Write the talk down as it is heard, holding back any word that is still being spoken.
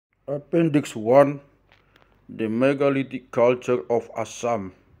Appendix 1 The Megalithic Culture of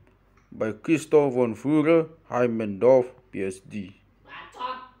Assam by Christoph von Furer-Haimendorf, PhD.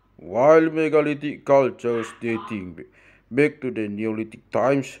 While megalithic cultures dating back to the Neolithic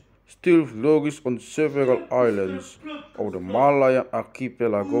times still flourish on several islands of the Malayan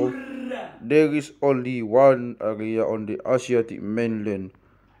archipelago, there is only one area on the Asiatic mainland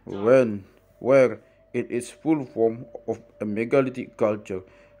where in its full form of a megalithic culture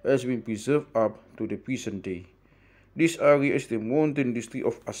has been preserved up to the present day. This area is the mountain district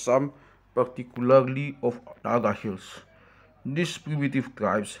of Assam, particularly of Naga Hills. These primitive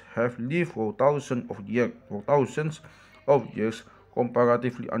tribes have lived for thousands of years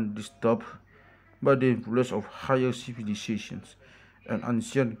comparatively undisturbed by the influence of higher civilizations, and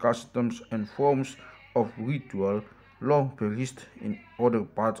ancient customs and forms of ritual long perished in other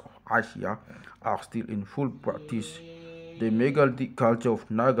parts of Asia are still in full practice. The megalithic culture of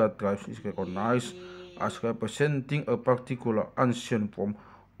Naga tribes is recognized as representing a particular ancient form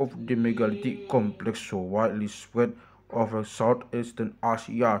of the megalithic complex so widely spread over southeastern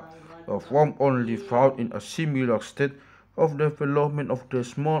Asia, a form only found in a similar state of development of the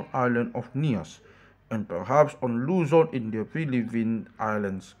small island of Nias, and perhaps on Luzon in the Philippine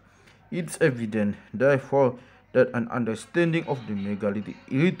Islands. It's evident, therefore, that an understanding of the megalithic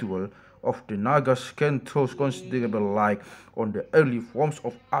ritual of the Nagas can throw considerable light on the early forms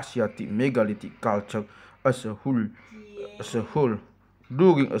of Asiatic megalithic culture as a whole.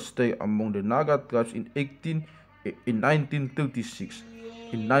 During a stay among the Naga tribes in 1936,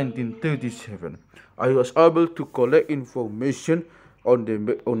 in 1937, I was able to collect information on the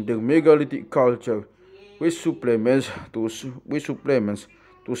megalithic culture, which supplements to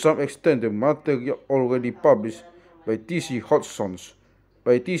some extent the material already published by T.C.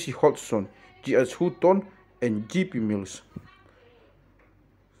 Hodgson, G.S. Hutton, and J.P. Mills.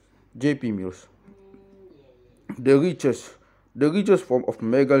 The richest form of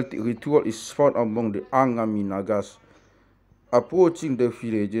megalithic ritual is found among the Angami Nagas. Approaching the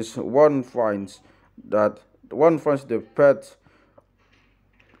villages, one finds the path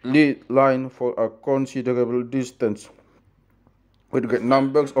lead line for a considerable distance, with great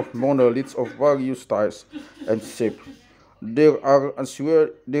numbers of monoliths of various styles and shapes. They are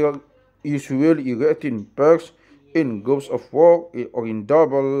usually erected in pairs, in groups of four, or in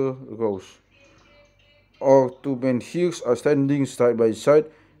double rows, or two menhirs are standing side by side.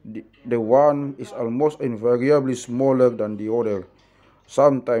 The one is almost invariably smaller than the other.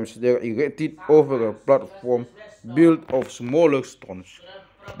 Sometimes they are erected over a platform built of smaller stones,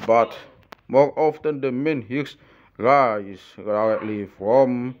 but more often the menhirs rise directly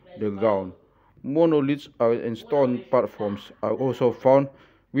from the ground. Monoliths and stone platforms are also found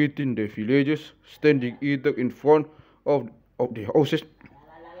within the villages, standing either in front of the houses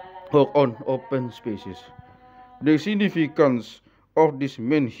or on open spaces. The significance of these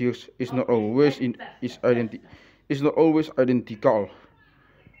menhirs is not always identical.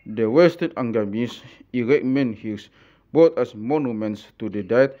 The Western Angamis erect menhirs both as monuments to the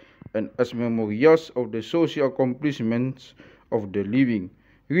dead and as memorials of the social accomplishments of the living.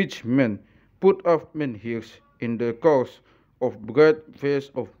 Rich men put up menhirs in the course of great feats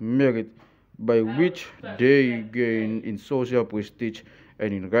of merit, by which they gain in social prestige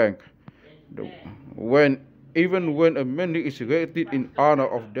and in rank. Even when a menhir is erected in honor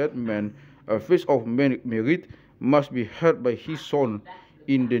of that man, a feast of merit must be held by his son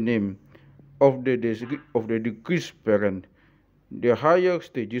in the name of the deceased parent. The higher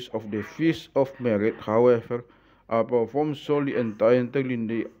stages of the feast of merit, however, are performed solely and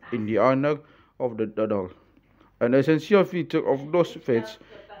entirely in the honor of the donor. An essential feature of those feasts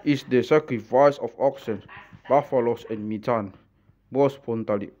is the sacrifice of oxen, buffaloes, and mitan, both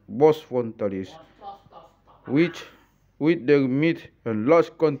frontalis, which, with their meat and large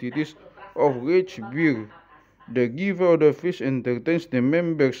quantities of rich beer, the giver of the feast entertains the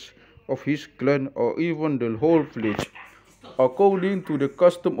members of his clan or even the whole village. According to the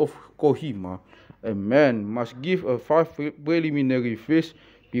custom of Kohima, a man must give a 5 preliminary feast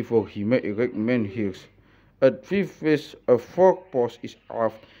before he may erect menhirs. At 5th feast, a fork post is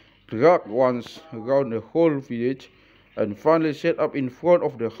dragged once around the whole village and finally set up in front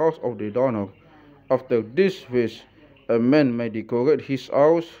of the house of the donor. After this feast, a man may decorate his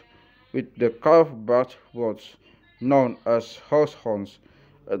house with the carved birch rods known as house horns.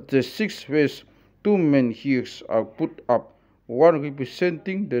 At the 6th feast, 2 menhirs are put up, one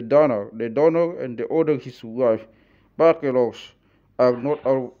representing the donor and the other his wife. Bachelors are not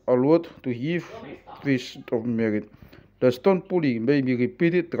allowed to give feast of merit. The stone pulling may be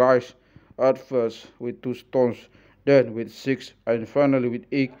repeated thrice, at first with 2 stones, then with 6, and finally with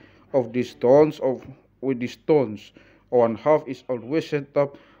 8 of the stones of with the stones. One half is always set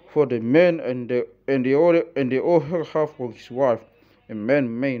up for the man and the other half for his wife. A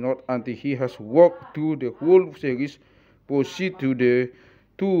man may not, until he has walked through the whole series, proceed to the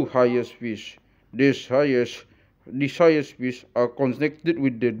two highest fish. These highest fish are connected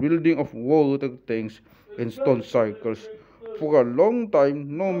with the building of water tanks and stone cycles. For a long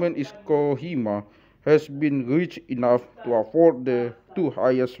time, no man is Kohima has been rich enough to afford the two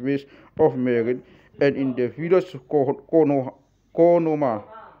highest fish of merit, and in the village of Konoma,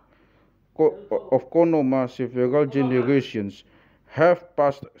 several generations have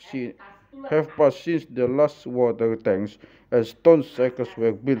passed, since the last water tanks and stone cycles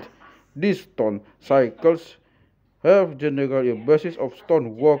were built. These stone cycles have generally a basis of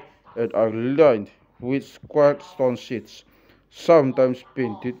stonework and are lined with square stone sheets, sometimes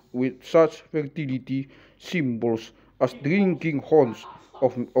painted with such fertility symbols as drinking horns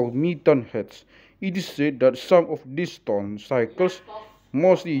or mitten heads. It is said that some of these stone cycles,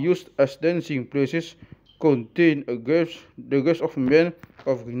 mostly used as dancing places, contain the graves of men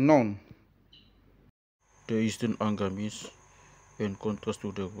of renown. The eastern Angamis, in contrast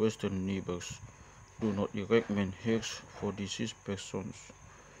to their western neighbors, do not erect menhirs for deceased persons,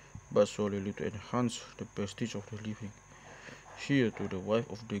 but solely to enhance the prestige of the living. Here, to the wife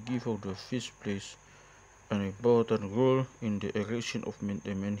of the giver of the feast plays an important role in the erection of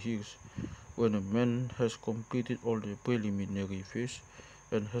the menhirs. When a man has completed all the preliminary phase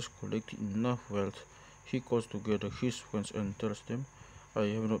and has collected enough wealth, he calls together his friends and tells them, "I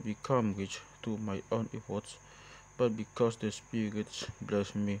have not become rich through my own efforts, but because the spirits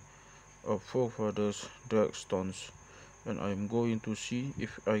bless me. Our forefathers dragged stones, and I am going to see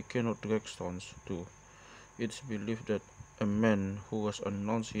if I cannot drag stones too." It's believed that a man who has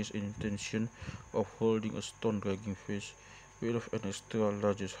announced his intention of holding a stone dragging feast will have an extra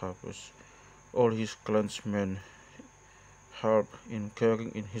largest harvest. All his clansmen help in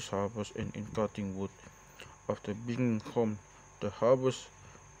carrying in his harvest and in cutting wood. After bringing home the harvest,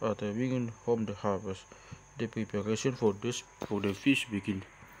 the preparation for the feast begins,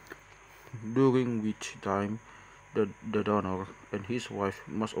 during which time the donor and his wife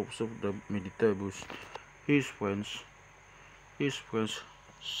must observe the meditables. His friends his friends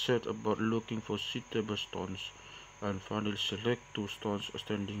set about looking for suitable stones and finally select two stones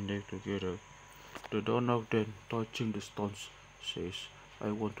standing there together. The donor then, touching the stones, says,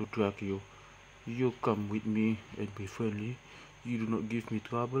 "I want to drag you. You come with me and be friendly. You do not give me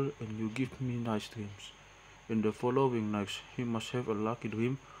trouble and you give me nice dreams." In the following nights he must have a lucky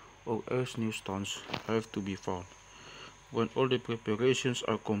dream, or else new stones have to be found. When all the preparations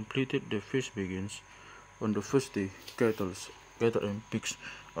are completed, the feast begins. On the first day, cattle and pigs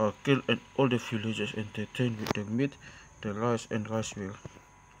are killed and all the villagers entertained with the meat, the rice and rice beer.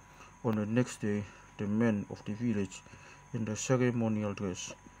 On the next day, the men of the village, in the ceremonial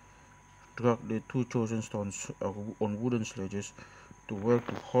dress, drag the two chosen stones on wooden sledges to where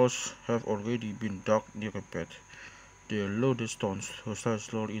the horses have already been dug near a bed. They load the stones to slide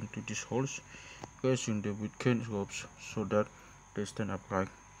slowly into these holes, raising them with cane ropes so that they stand upright.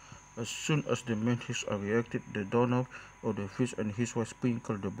 As soon as the menhirs are erected, the donor of the fish and his wife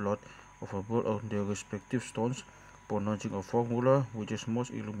sprinkle the blood of a bird on their respective stones, pronouncing a formula which is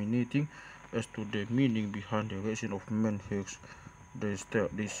most illuminating as to the meaning behind the erection of menhirs. They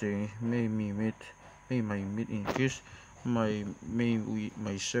say, may my meat increase, my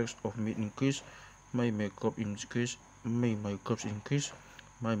shares of meat increase, may my crop increase, may my crops increase,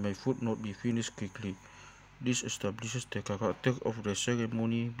 may my food not be finished quickly. This establishes the character of the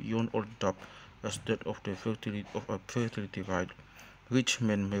ceremony beyond all doubt as that of a fertility rite. Rich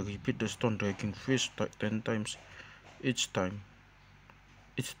men may repeat the stone dragging feast 10 times each time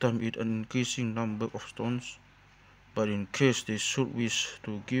with an increasing number of stones, but in case they should wish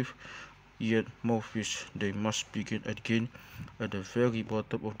to give yet more fish, they must begin again at the very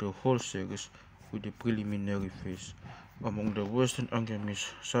bottom of the whole series with the preliminary phase. Among the Western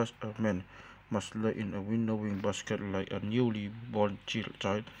Angamis, such a man must lie in a winnowing basket like a newly born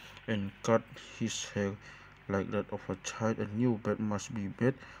child and cut his hair like that of a child. A new bed must be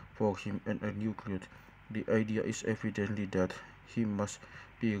made for him and a new cloth. The idea is evidently that he must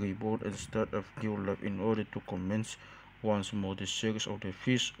be reborn and start a new life in order to commence once more the series of the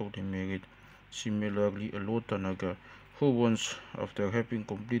Feast of the Merit. Similarly, a Lotanaga, who wants, after having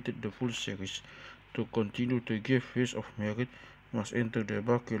completed the full series, to continue to give Feast of Merit, must enter the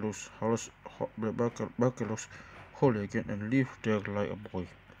Bakelos hall again and live there like a boy.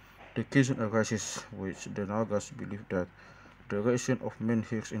 The question arises which the Nagas believe that the erection of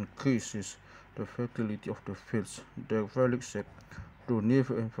menhirs increases the fertility of the fields. Their valid said, Though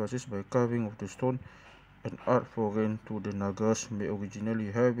never emphasized by carving of the stone, an art foreign to the Nagas may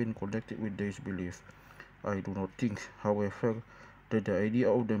originally have been connected with this belief. I do not think, however, that the idea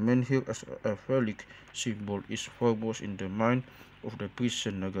of the menhir as a phallic symbol is foremost in the mind of the priests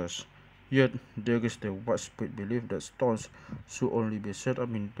and Nagas. Yet, there is the widespread belief that stones should only be set up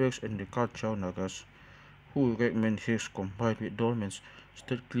in pairs, and the Kachau Nagas, who erect menhirs combined with dolmens,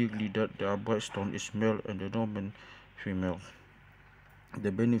 state clearly that the upright stone is male and the dolmen female.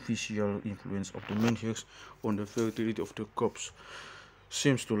 The beneficial influence of the menhirs on the fertility of the crops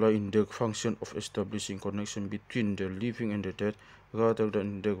seems to lie in their function of establishing connection between the living and the dead rather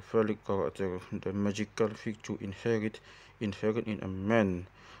than their phallic character. The magical feature inherent in a man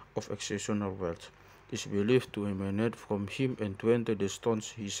of exceptional wealth is believed to emanate from him and to enter the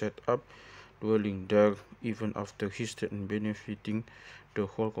stones he set up, dwelling there even after his death and benefiting the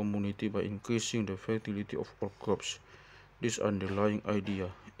whole community by increasing the fertility of all crops. This underlying idea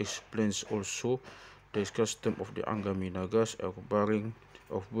explains also the custom of the Angami Nagas of burying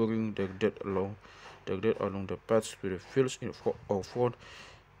their dead along the paths to the fields in front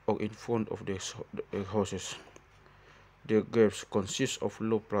of their houses. Their graves consist of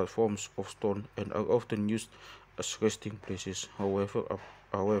low platforms of stone and are often used as resting places. However,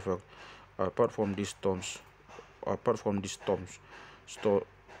 apart from these tombs, sto-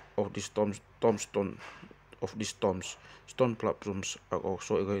 of these tombstone of these tombs, stone platforms are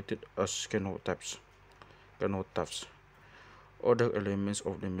also erected as cenotaphs. Other elements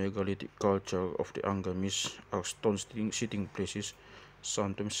of the megalithic culture of the Angamis are stone sitting places,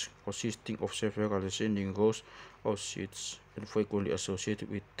 sometimes consisting of several ascending rows or seats, and frequently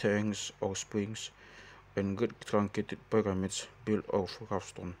associated with tanks or springs, and great truncated pyramids built of rough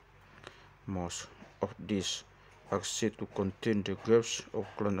stone. Most of these are said to contain the graves of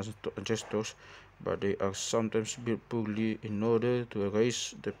clan ancestors, but they are sometimes built poorly in order to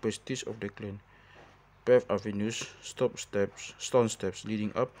raise the prestige of the clan. Paved avenues, stone steps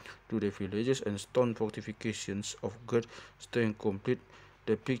leading up to the villages, and stone fortifications of great strength complete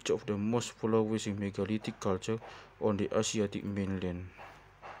the picture of the most flourishing megalithic culture on the Asiatic mainland.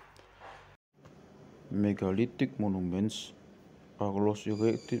 Megalithic monuments are those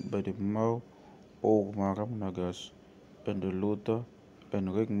erected by the Mau or Maram Nagas and the Lota and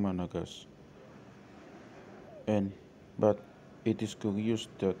Regma Nagas. But it is curious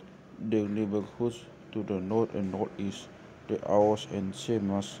that their neighborhoods to the north and northeast, the Aos and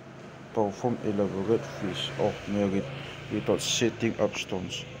Semas, perform elaborate feats of merit without setting up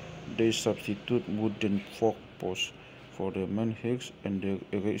stones. They substitute wooden fork posts for the menhirs, and their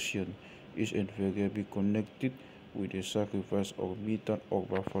erection is invariably connected with the sacrifice of mutton or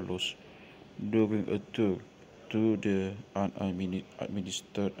buffaloes. During a tour through the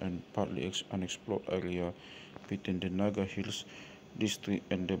unadministered and partly unexplored area between the Naga Hills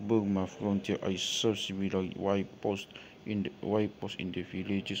district and the Burma frontier, I saw similar in the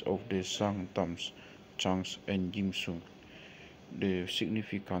villages of the Sangtams, Changs, and Jimsung. The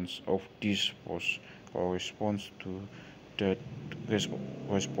significance of this post corresponds to that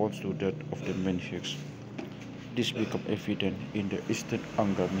of the menhirs. This became evident in the eastern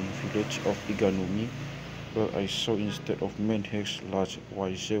Angami village of Iganumi, where I saw instead of menhirs large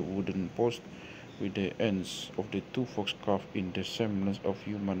white wooden posts with the ends of the two forks carved in the semblance of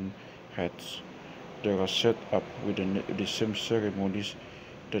human heads. They are set up with the same ceremonies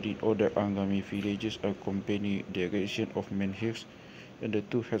that in other Angami villages accompany the erection of menhirs, and the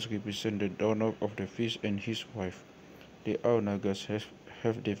two heads represent the donor of the feast and his wife. The Nagas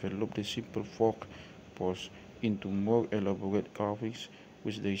have developed the simple fork posts into more elaborate carvings,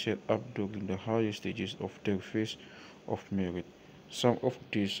 which they set up during the higher stages of their phase of merit. Some of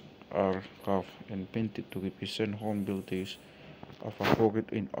these are carved and painted to represent hornbill days, a favorite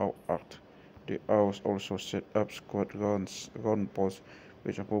in our art. The owls also set up squat round posts,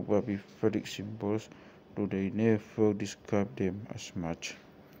 which are probably phallic symbols, though they never describe them as much.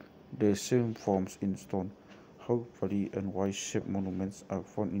 The same forms in stone, hopefully and Y-shaped monuments are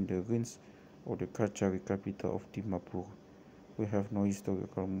found in the ruins of the Kachari capital of Dimapur. We have no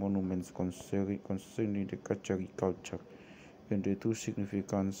historical monuments concerning the Kachari culture, and the true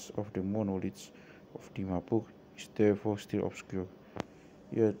significance of the monoliths of Dimapur is therefore still obscure.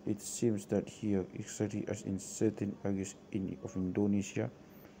 Yet it seems that here, exactly as in certain areas of Indonesia,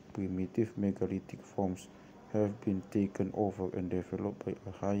 primitive megalithic forms have been taken over and developed by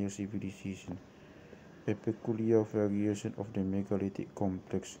a higher civilization. A peculiar variation of the megalithic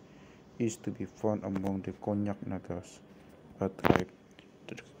complex is to be found among the Konyak Nagas, a tribe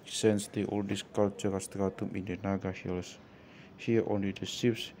that represents the oldest cultural stratum in the Naga Hills. Here only the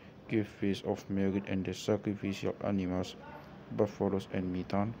chiefs give feasts of merit and the sacrificial animals buffaloes, and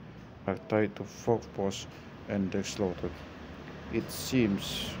mitan are tied to fork posts and then slaughtered. It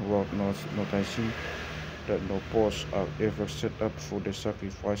seems worth noticing that no posts are ever set up for the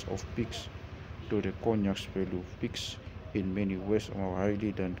sacrifice of pigs, though the cognacs value pigs in many ways more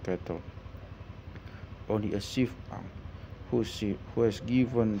highly than cattle. Only a chief who has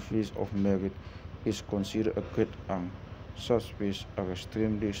given feast of merit is considered a great ang. Such feasts are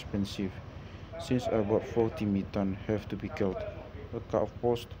extremely expensive, since about 40 mitan have to be killed. A calf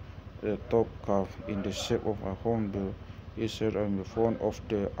post, the top calf in the shape of a hornbill, is set in the front of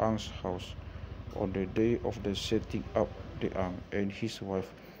the ang's house. On the day of the setting up, the ang and his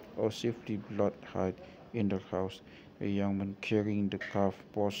wife are safely blood hide in the house. A young man carrying the calf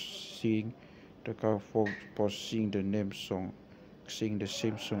post sing the name song, sing the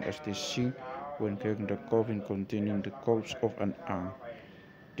same song as they sing when carrying the coffin containing the corpse of an ang.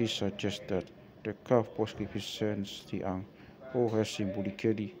 This suggests that the calf post represents the ang, who has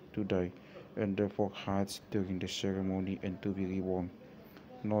symbolically to die, and therefore hides during the ceremony and to be reborn.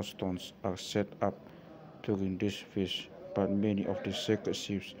 No stones are set up during this feast, but many of the sacred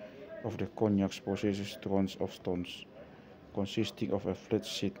ships of the cognacs possess thrones of stones, consisting of a flat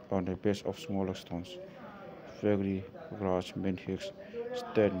seat on the base of smaller stones. Very large menhirs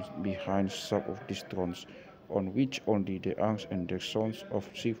stand behind some of these thrones, on which only the angs and the sons of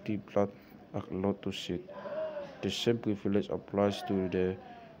safety blood are allowed to sit. The same privilege applies to the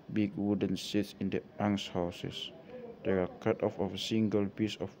big wooden seats in the angs' houses. They are cut off of a single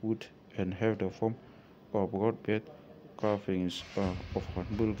piece of wood and have the form of broad bed carvings of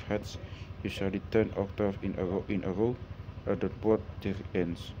hornbill heads, usually 10 octaves in a row at both their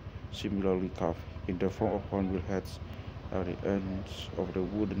ends. Similarly carved in the form of hornbill heads are the ends of the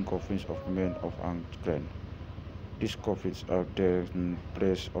wooden coffins of men of Ang clan. These coffins are then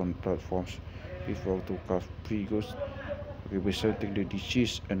placed on platforms before two carved figures representing the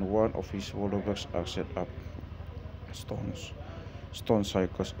deceased, and one of his followers are set up. Stone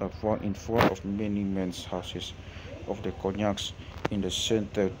cycles are found in front of many men's houses of the cognacs. In the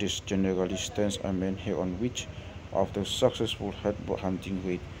center, this generally stands a menhir on which, after successful head hunting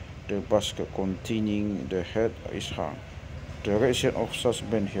raid, the basket containing the head is hung. The erection of such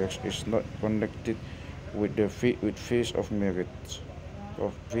menhirs is not connected with the feast of merit.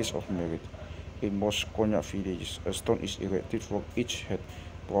 In most cognac villages, a stone is erected for each head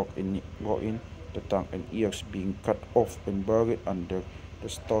brought in, the tongue and ears being cut off and buried under the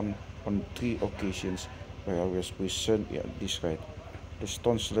stone on 3 occasions where I was present at this rite. The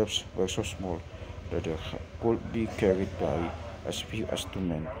stone slabs were so small that they could be carried by as few as 2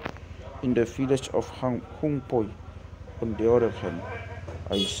 men. In the village of Hungpoi, on the other hand,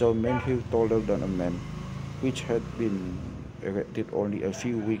 I saw menhir taller than a man, which had been erected only a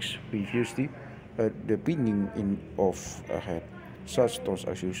few weeks previously at the beginning of a head. Such stones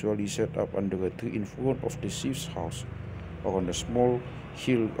are usually set up under a tree in front of the chief's house, or on a small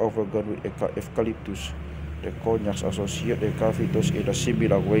hill overgrown with eucalyptus. The cognacs associate the cavitos in a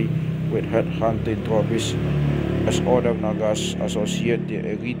similar way with head hunting trophies, as other Nagas associate the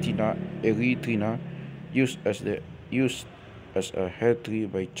erythrina used as a head tree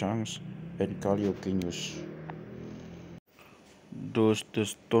by Changs and Calliopeus. Thus, the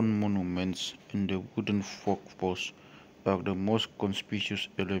stone monuments and the wooden fork posts are the most conspicuous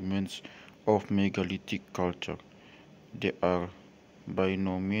elements of megalithic culture. They are by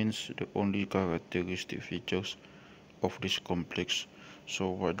no means the only characteristic features of this complex,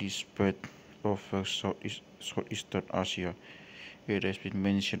 so widely spread over Southeastern Asia. It has been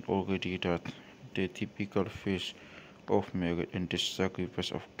mentioned already that the typical feast of merit and the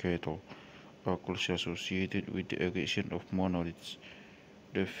sacrifice of cattle are closely associated with the erection of monoliths.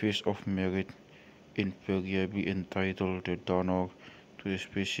 The feast of merit invariably entitled the donor to the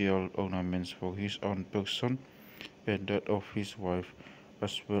special ornaments for his own person and that of his wife,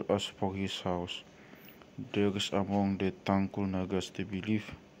 as well as for his house. There is among the Tangkul Nagas the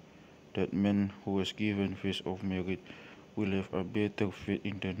belief that man who has given feast of merit will have a better fate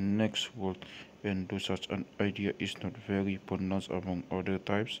in the next world, and though such an idea is not very pronounced among other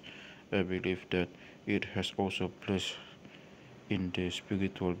types, I believe that it has also place in the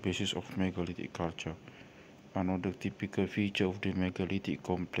spiritual basis of megalithic culture. Another typical feature of the megalithic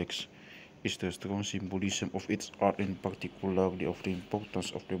complex is the strong symbolism of its art, and particularly of the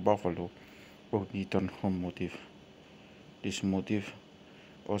importance of the buffalo or Nitan home motif. This motif,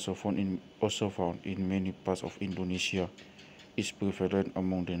 also found in many parts of Indonesia, is prevalent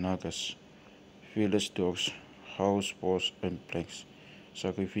among the Nagas. Village doors, house posts and planks,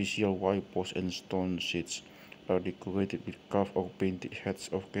 sacrificial white posts and stone seats are decorated with carved or painted heads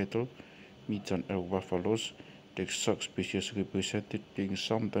of cattle, mitan or buffaloes, the exact species represented being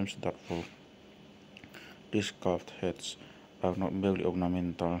sometimes doubtful. These carved heads are not merely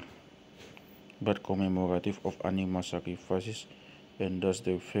ornamental, but commemorative of animal sacrifices, and thus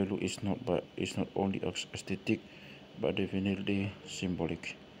their value is not only aesthetic, but definitely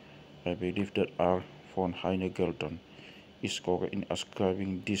symbolic. I believe that R. von Haimendorf is correct in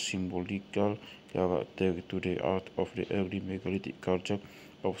ascribing this symbolical character to the art of the early megalithic culture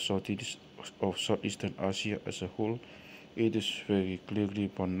of Southeastern Asia as a whole. It is very clearly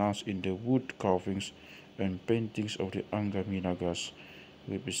pronounced in the wood carvings and paintings of the Angami Nagas,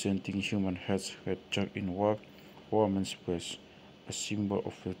 representing human heads wrapped in woman's breast, a symbol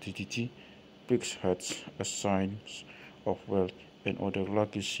of fertility, pigs' heads, as signs of wealth, and other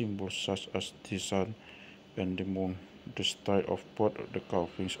lucky symbols such as the sun and the moon. The style of both the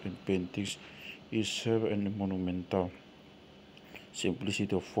carvings and paintings is severe and monumental.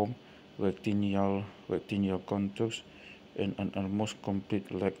 Simplicity of form, rectilinear contours, and an almost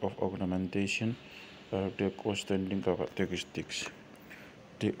complete lack of ornamentation are their outstanding characteristics.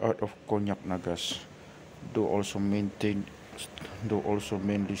 The art of Konyak Nagas, though also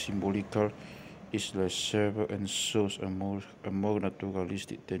mainly symbolical, is less severe and shows a more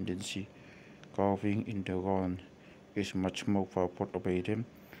naturalistic tendency. Carving in the round is much more favoured by them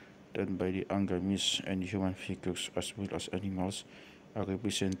than by the Angamis, and human figures as well as animals are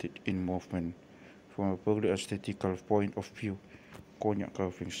represented in movement. From a purely aesthetical point of view, Konyak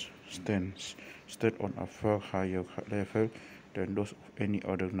carvings stand on a far higher level than those of any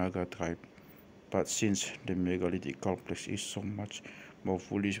other Naga tribe. But since the megalithic complex is so much more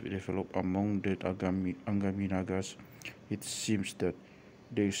fully developed among the Angami Nagas, it seems that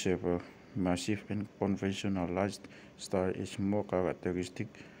their severe, massive and conventionalized style is more characteristic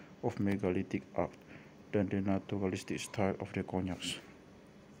of megalithic art than the naturalistic style of the Konyaks.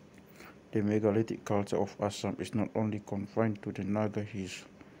 The megalithic culture of Assam is not only confined to the Naga Hills.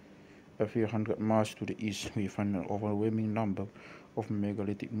 A few hundred miles to the east, we find an overwhelming number of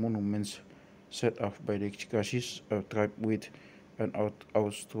megalithic monuments set up by the Chikasis, a tribe with an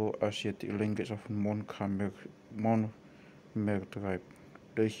Austro-Asiatic language of Mon-Khmer tribe.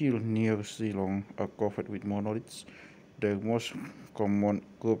 The hills near Shillong are covered with monoliths. The most common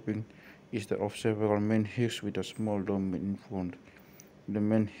grouping is that of several menhirs with a small dome in front. The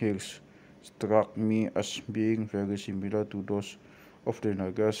menhirs struck me as being very similar to those of the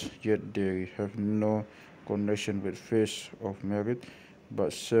Nagas, yet they have no connection with face of merit,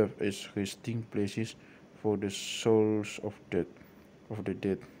 but serve as resting places for the souls of the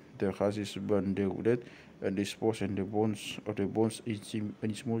dead. The Khazis burn their dead and dispose the bones in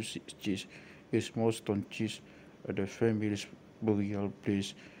small stone cheese at the family's burial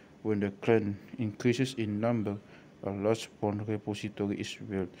place. When the clan increases in number, a large bone repository is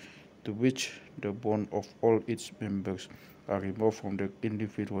built, to which the bones of all its members are removed from the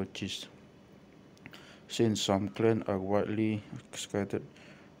individual cheese. Since some clans are widely scattered,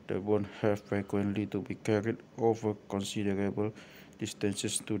 the bones have frequently to be carried over considerable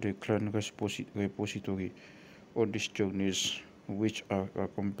distances to the clan repository. On these journeys, which are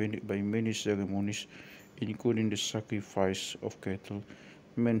accompanied by many ceremonies, including the sacrifice of cattle,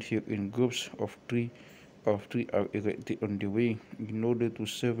 men here in groups of three are erected on the way in order to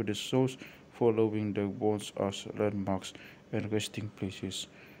serve the souls following the bones as landmarks and resting places.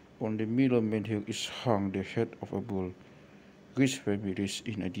 On the middle menhir is hung the head of a bull. Rich families,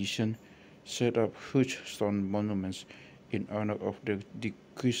 in addition, set up huge stone monuments in honor of their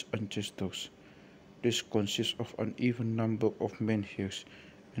deceased ancestors. This consists of an even number of menhirs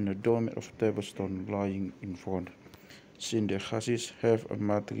and a dome of tabblestone lying in front. Since the Khazis have a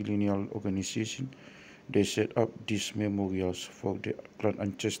matrilineal organization, they set up these memorials for their clan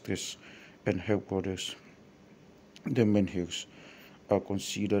ancestors and half brothers. The menhirs are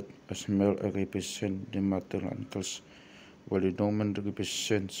considered as male and represent the maternal uncles, while the nomen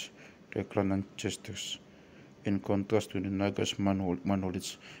represents the clan ancestors. In contrast to the Nagas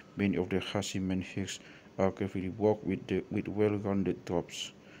monoliths, many of the Khazi menhirs are carefully worked with well-rounded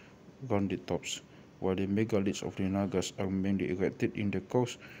tops, while the megaliths of the Nagas are mainly erected in the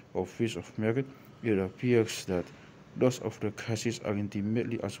course of feats of merit. It appears that those of the Khazis are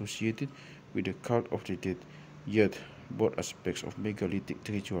intimately associated with the cult of the dead, yet both aspects of megalithic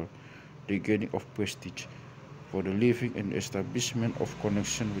ritual, the gaining of prestige for the living and the establishment of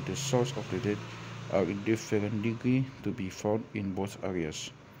connection with the souls of the dead, are in different degree to be found in both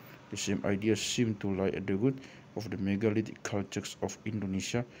areas. The same ideas seem to lie at the root of the megalithic cultures of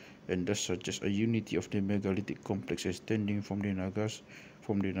Indonesia, and thus suggest a unity of the megalithic complex extending from the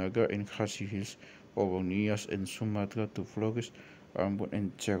Naga and Khazi hills over Nias and Sumatra to Flores, Ambon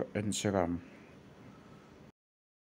and Seram.